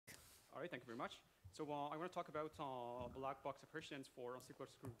All right, thank you very much. So I want to talk about black box operations for secure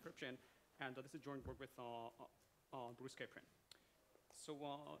encryption, and this is joint work with Bruce Capron. So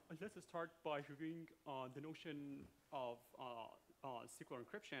let's start by reviewing the notion of secure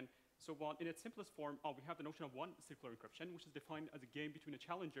encryption. So in its simplest form, we have the notion of one secure encryption, which is defined as a game between a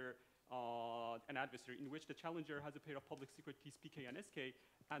challenger and adversary, in which the challenger has a pair of public secret keys PK and SK,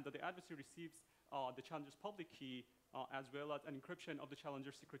 and the adversary receives the challenger's public key as well as an encryption of the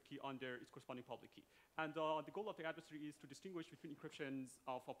challenger's secret key under its corresponding public key. And the goal of the adversary is to distinguish between encryptions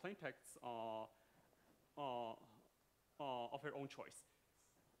for plain texts of her own choice.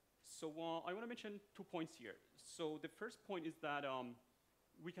 So I want to mention 2 points here. So the first point is that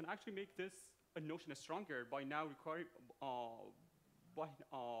we can actually make this a notion stronger by now requiring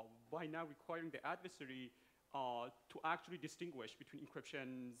the adversary to actually distinguish between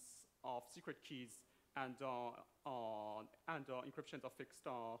encryptions of secret keys and encryptions of fixed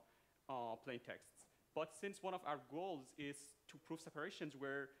plain texts. But since one of our goals is to prove separations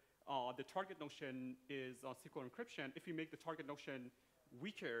where the target notion is secure encryption, if we make the target notion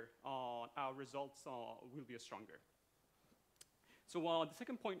weaker, our results will be stronger. So the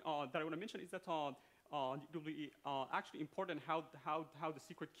second point that I want to mention is that it will be actually important how the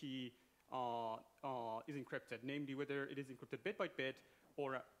secret key is encrypted, namely whether it is encrypted bit by bit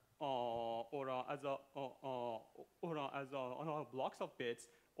or as blocks of bits,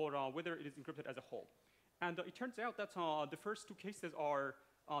 or whether it is encrypted as a whole. And it turns out that the first 2 cases are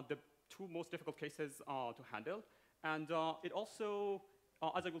the 2 most difficult cases to handle. And it also,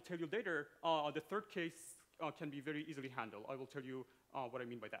 as I will tell you later, the third case can be very easily handled. I will tell you what I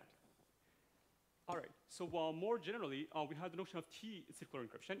mean by that. All right, so more generally, we have the notion of T secure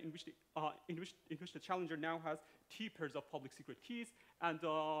encryption, in which the challenger now has T pairs of public secret keys, and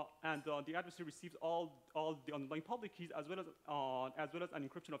the adversary receives all the underlying public keys as well as an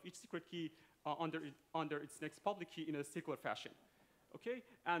encryption of each secret key under its next public key in a secure fashion. Okay,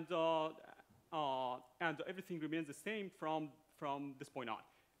 and everything remains the same from this point on.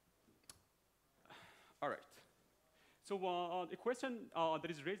 All right. So the question that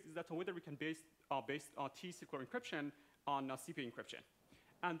is raised is that whether we can base T secure encryption on CPA encryption.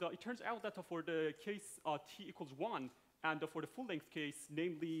 And it turns out that for the case T equals 1, and for the full-length case,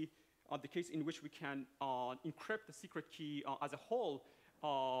 namely the case in which we can encrypt the secret key as a whole,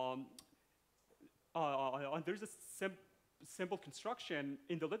 there is a simple construction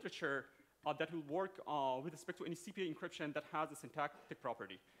in the literature that will work with respect to any CPA encryption that has a syntactic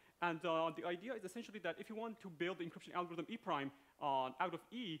property. And the idea is essentially that if you want to build the encryption algorithm E prime out of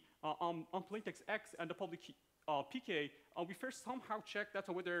E on plaintext X and the public key PK, we first somehow check that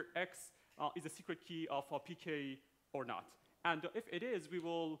whether X is a secret key of PK or not. And if it is, we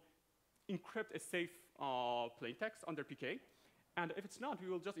will encrypt a safe plaintext under PK. And if it's not, we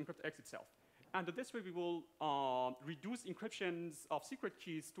will just encrypt X itself. And this way, we will reduce encryptions of secret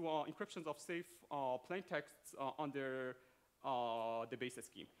keys to encryptions of safe plaintexts under the basis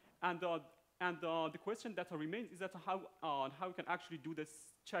scheme. And the question that remains is that how we can actually do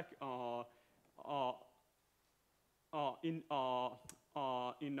this check in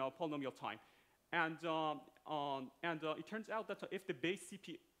polynomial time. And it turns out that if the base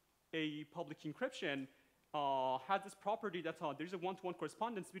CPA public encryption has this property that there is a one-to-one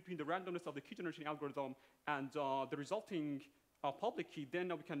correspondence between the randomness of the key generation algorithm and the resulting public key, then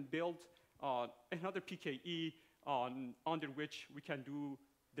we can build another PKE under which we can do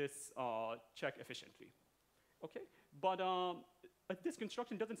this check efficiently. Okay, but this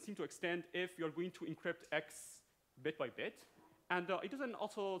construction doesn't seem to extend if you're going to encrypt X bit by bit, and it doesn't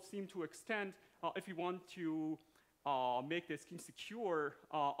also seem to extend if you want to make the scheme secure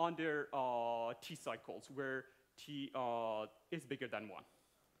under T cycles, where T is bigger than 1.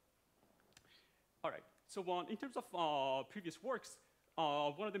 All right, so in terms of previous works,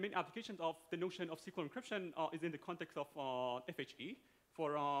 one of the main applications of the notion of secure encryption is in the context of FHE,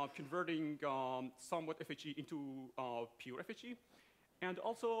 for converting somewhat FHE into pure FHE. And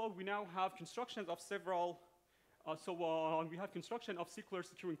also, we now have constructions of several, we have construction of secure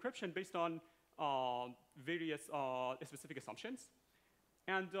encryption based on various specific assumptions.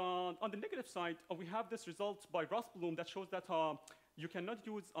 And on the negative side, we have this result by Rossblum that shows that you cannot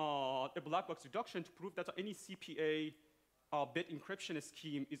use a black box reduction to prove that any CPA bit encryption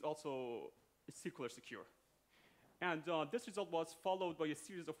scheme is also secure. And this result was followed by a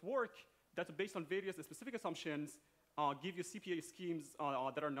series of work that, based on various specific assumptions, give you CPA schemes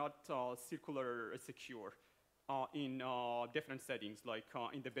that are not circular secure in different settings, like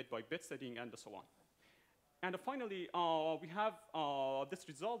in the bit-by-bit setting and so on. And finally, we have this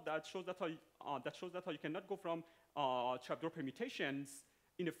result that shows that you cannot go from trapdoor permutations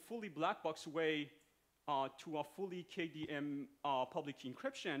in a fully black box way to a fully KDM public key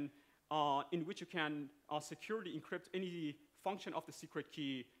encryption, in which you can securely encrypt any function of the secret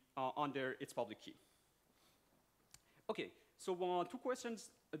key under its public key. Okay, so two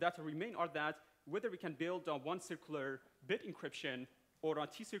questions that remain are that whether we can build one circular bit encryption or a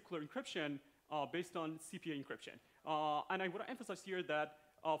T-circular encryption based on CPA encryption. And I want to emphasize here that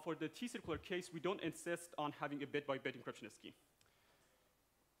for the T-circular case, we don't insist on having a bit-by-bit encryption scheme.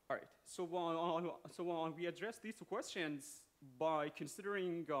 All right, so we address these two questions by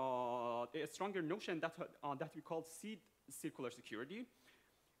considering a stronger notion that we call seed circular security,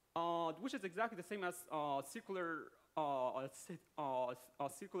 which is exactly the same as circular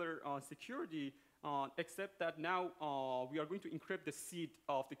security, except that now we are going to encrypt the seed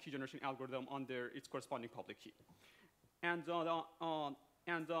of the key generation algorithm under its corresponding public key. And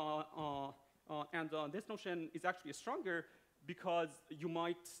this notion is actually stronger because you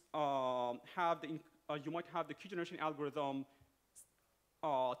might have the key generation algorithm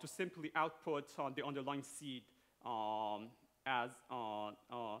to simply output the underlying seed as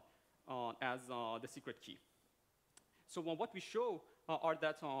the secret key. So what we show are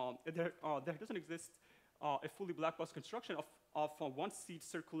that there doesn't exist a fully black box construction of one seed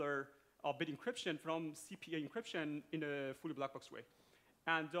circular bit encryption from CPA encryption in a fully black box way.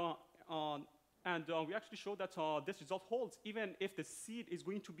 And we actually show that this result holds even if the seed is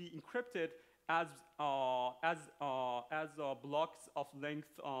going to be encrypted as blocks of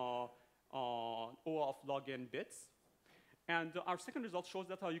length O of log n bits. And our second result shows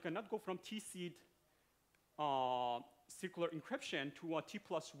that you cannot go from T seed circular encryption to a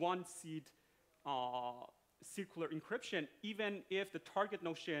T+1 seed circular encryption, even if the target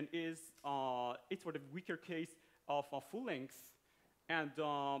notion is it's for the weaker case of full length, and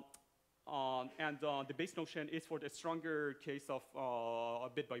the base notion is for the stronger case of a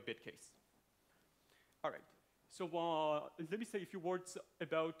bit-by-bit case. All right. So let me say a few words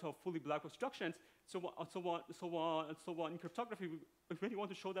about fully black box constructions. In cryptography, we really want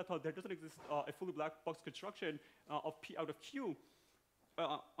to show that there doesn't exist a fully black box construction of P out of Q.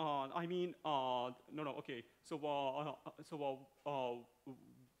 Okay. So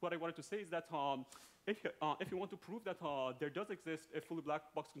what I wanted to say is that if you want to prove that there does exist a fully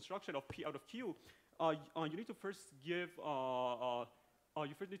black box construction of P out of Q, you need to first give a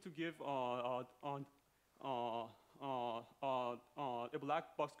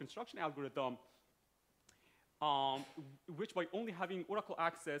black box construction algorithm, which by only having oracle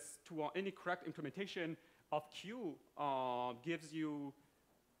access to any correct implementation of Q gives you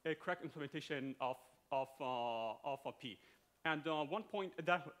a correct implementation of P. And one point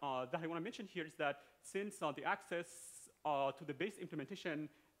that I want to mention here is that since the access to the base implementation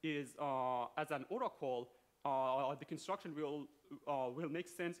is as an oracle, the construction will make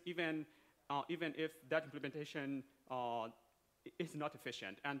sense even if that implementation is not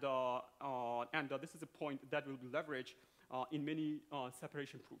efficient. And this is a point that will be leveraged in many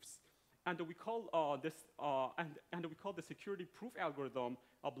separation proofs. And we call this the security proof algorithm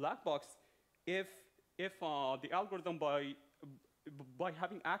a black box if the algorithm by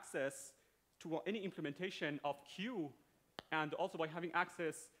having access to any implementation of Q, and also by having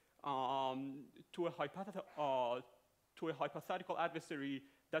access to a hypothetical adversary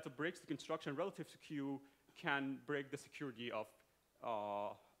that breaks the construction relative to Q, can break the security of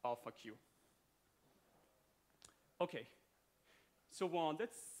a Q. Okay, so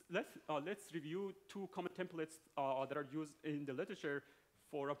let's review two common templates that are used in the literature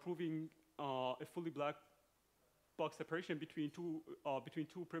for proving a fully black box separation between two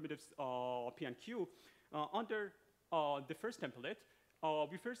primitives P and Q. Under the first template,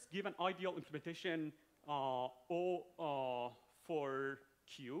 we first give an ideal implementation O for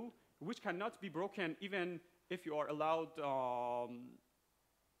Q, which cannot be broken even if you are allowed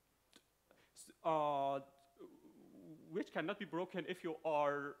which cannot be broken if you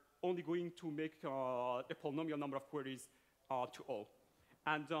are only going to make a polynomial number of queries to O.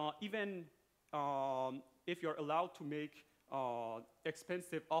 And even if you're allowed to make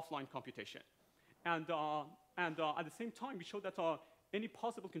expensive offline computation. And at the same time, we show that any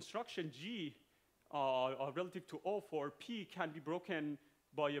possible construction G relative to O for P can be broken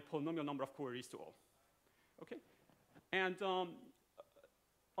by a polynomial number of queries to O. Okay? And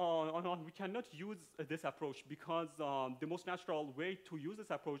we cannot use this approach because the most natural way to use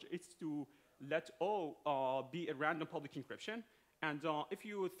this approach is to let O be a random public encryption. And if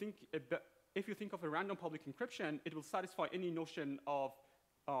you think of a random public encryption, it will satisfy any notion of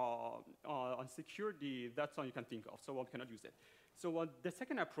security that you can think of. So one cannot use it. So the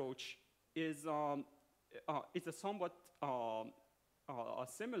second approach is a somewhat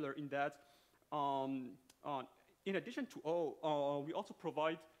similar in that in addition to O, we also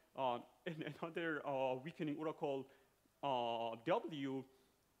provide another weakening oracle W,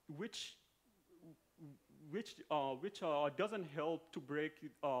 which doesn't help to break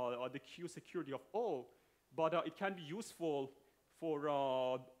the queue security of O, but it can be useful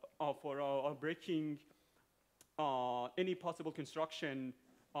for breaking any possible construction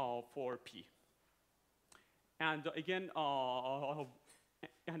for P. And again,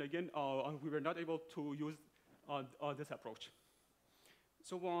 we were not able to use this approach.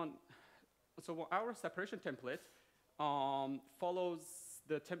 So our separation template follows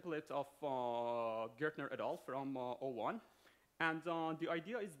the template of Gertner et al. From '01, and the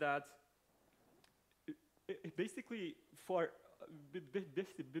idea is that basically for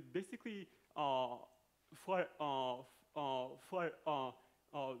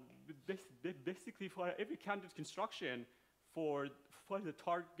every candidate construction for the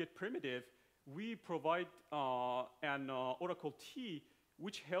target primitive, we provide an oracle T,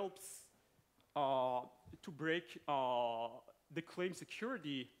 which helps to break the claim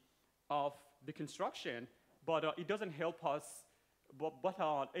security of the construction, but it doesn't help us.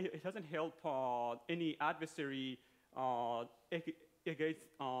 It doesn't help any adversary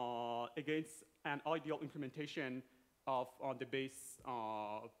against an ideal implementation of the base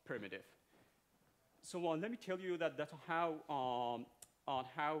primitive. So let me tell you that's how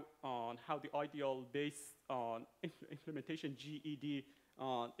the ideal base implementation GED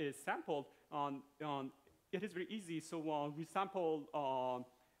is sampled. It is very easy. So we sample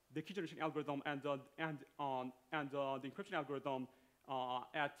the key generation algorithm and the encryption algorithm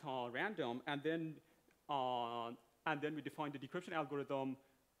at random, and then we define the decryption algorithm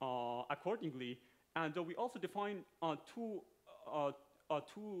accordingly. And we also define two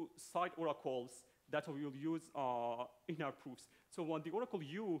side oracles that we will use in our proofs. So the oracle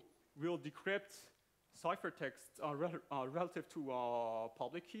U will decrypt ciphertext relative to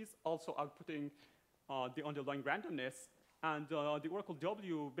public keys, also outputting the underlying randomness. And the oracle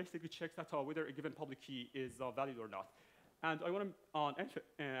W basically checks that whether a given public key is valid or not. And I want to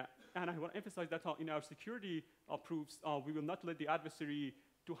emphasize that in our security proofs, we will not let the adversary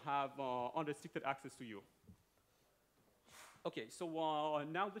to have unrestricted access to U. Okay, so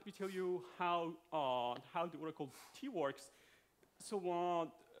now let me tell you how the oracle T works. So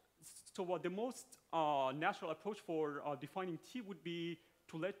the most natural approach for defining T would be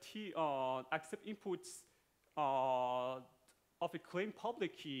to let T accept inputs of a claim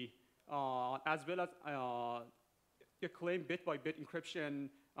public key as well as a claim bit-by-bit encryption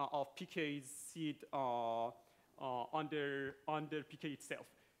of PK's seed under PK itself.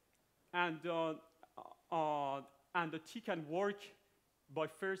 And the T can work by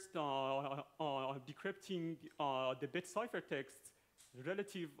first decrypting the bit ciphertext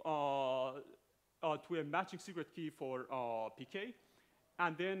relative to a matching secret key for PK,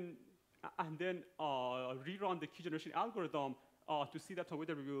 and then rerun the key generation algorithm to see that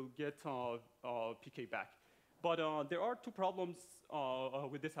whether we will get PK back. But there are two problems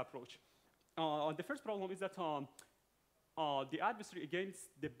with this approach. The first problem is that the adversary against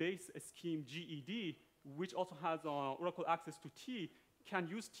the base scheme GED, which also has oracle access to T, can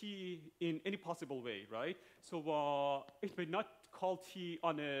use T in any possible way, right? So it may not call T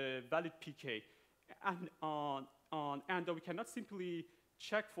on a valid PK, and we cannot simply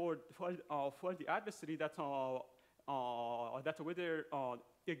check for the adversary that whether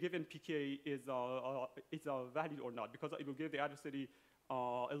a given PK is valid or not, because it will give the adversary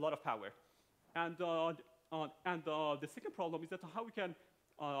a lot of power. And the second problem is that how we can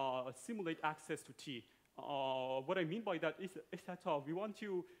simulate access to T. What I mean by that is that we want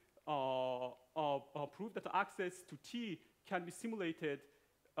to prove that the access to T can be simulated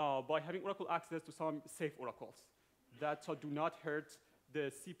by having oracle access to some safe oracles that do not hurt the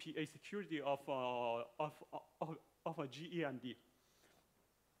CPA security of a GE and D.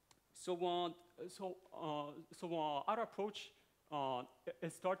 So our approach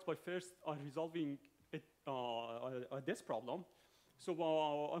it starts by first resolving this problem. So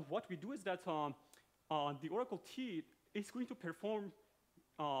what we do is that the oracle T is going to perform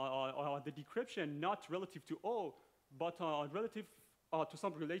the decryption not relative to O, but relative to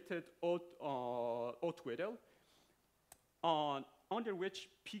some related O twiddle, under which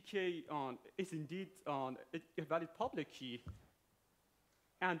PK is indeed a valid public key.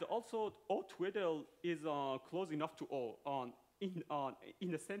 And also, O twiddle is close enough to O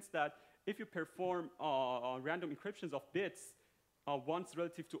in the sense that if you perform random encryptions of bits, once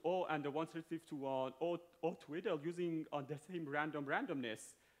relative to O and once relative to O twiddle using the same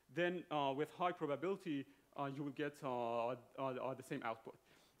randomness, then with high probability, you will get the same output.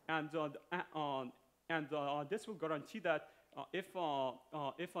 And this will guarantee that if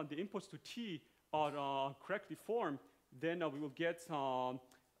the inputs to T are correctly formed, then we will get the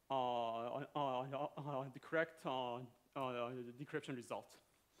correct decryption result.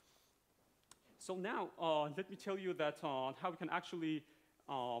 So now let me tell you that how we can actually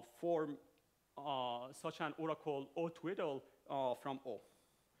form such an oracle O-twiddle from O.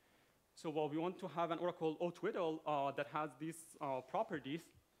 So we want to have an oracle O-twiddle that has these properties.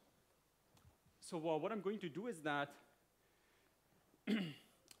 So what I'm going to do is that,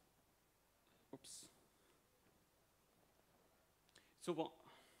 oops. So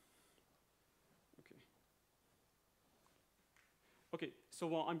okay,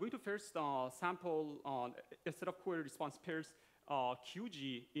 so I'm going to first sample a set of query response pairs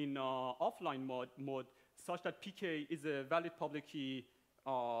QG in offline mode such that PK is a valid public key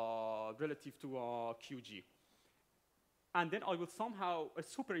relative to QG. And then I will somehow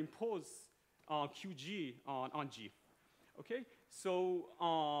superimpose QG on G. Okay, so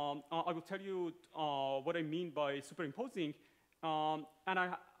I will tell you what I mean by superimposing, and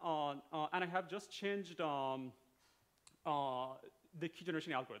I have just changed the key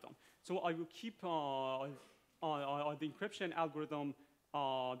generation algorithm. So I will keep the encryption algorithm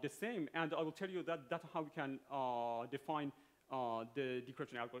the same, and I will tell you that that's how we can define the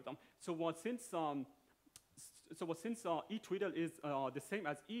decryption algorithm. So since E-twiddle is the same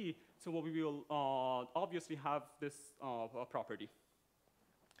as E, so we will obviously have this property.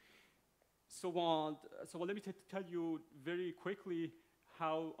 So let me tell you very quickly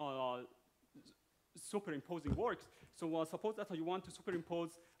how superimposing works. So suppose that you want to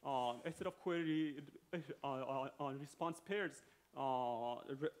superimpose a set of query response pairs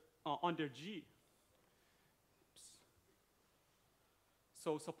under G. Oops.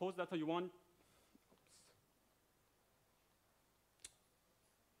 So suppose that you want.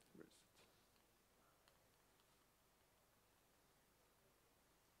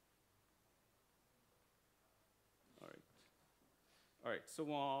 All right, so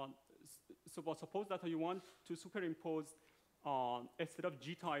suppose that you want to superimpose a set of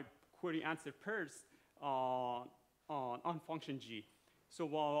G-type query answer pairs on function G. So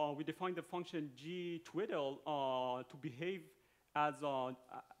we define the function G-twiddle to behave as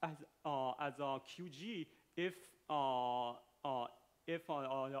QG if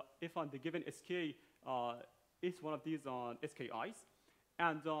on the given SK is one of these SKIs,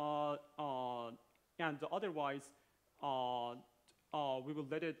 and otherwise we will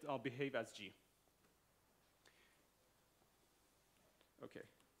let it behave as G. Okay.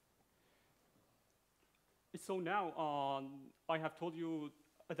 So now I have told you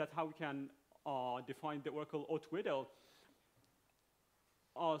that how we can define the oracle O-twiddle.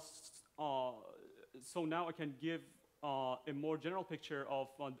 So now I can give a more general picture of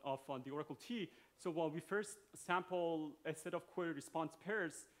the oracle T. So we first sample a set of query response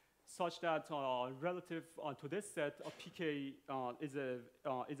pairs such that relative to this set, PK is a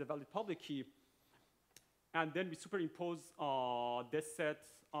valid public key, and then we superimpose this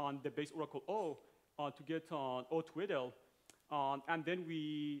set on the base oracle O to get O-twiddle, and then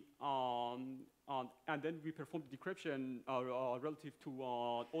we perform the decryption relative to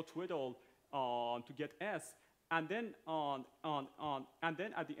O-twiddle to get S, and then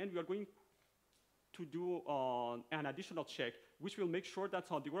at the end we are going to do an additional check, which will make sure that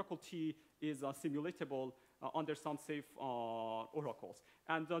the oracle T is simulatable under some safe oracles.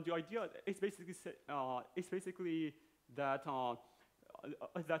 And the idea is basically that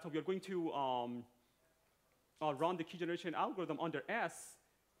we are going to run the key generation algorithm under S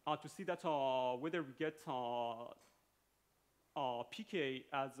to see that whether we get PK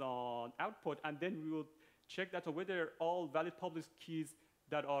as an output, and then we will check that whether all valid public keys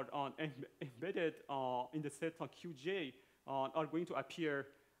that are embedded in the set QJ are going to appear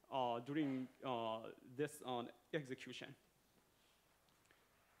during this execution.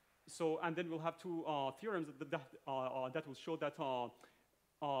 So, and then we'll have two theorems that will show that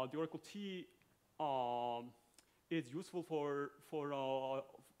the oracle T is useful for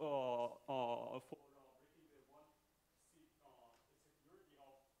breaking the one seat security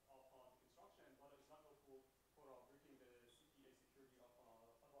of the construction, but it's not helpful for breaking the CPA security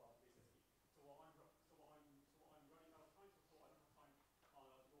of base SE. So I'm running out of time, so I don't have time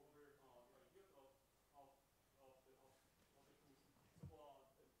to go over the ideas of the tools. So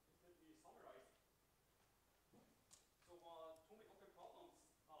let me summarize. So two main open problems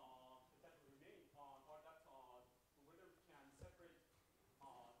that will remain are that whether we can separate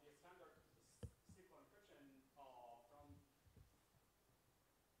the standard SQL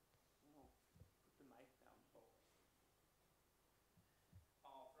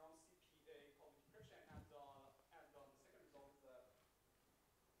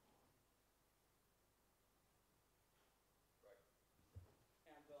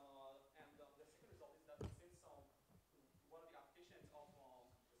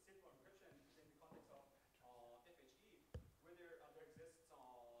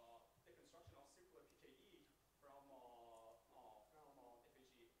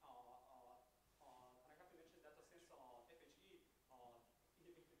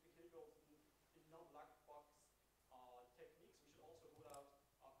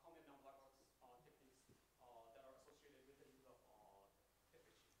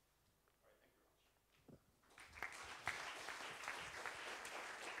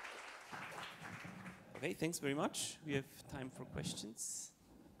Okay, thanks very much. We have time for questions.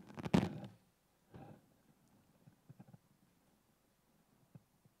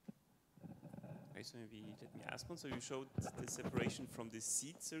 Okay, so maybe let me ask one. So you showed the separation from the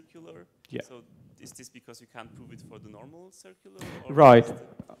seed circular. Yeah. So is this because you can't prove it for the normal circular? Or Right.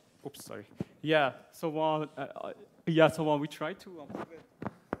 Oops, sorry. Yeah. So we tried to prove it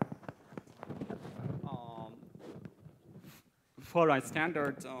for a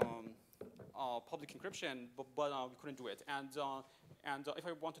standard public encryption, but we couldn't do it. And if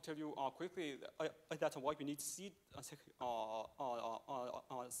I want to tell you quickly, that's why we need seed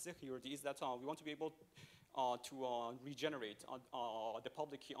security is that we want to be able to regenerate the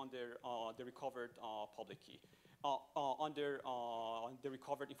public key under the recovered public key, under the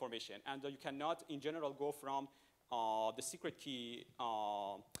recovered information. And you cannot, in general, go from the secret key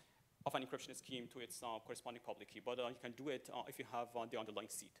of an encryption scheme to its corresponding public key. But you can do it if you have the underlying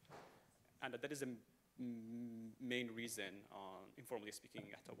seed. And that is the main reason, informally speaking,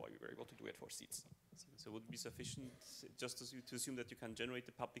 why we were able to do it for seeds. So would it be sufficient just to assume that you can generate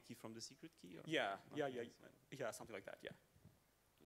the public key from the secret key? Or? Yeah, something like that, yeah.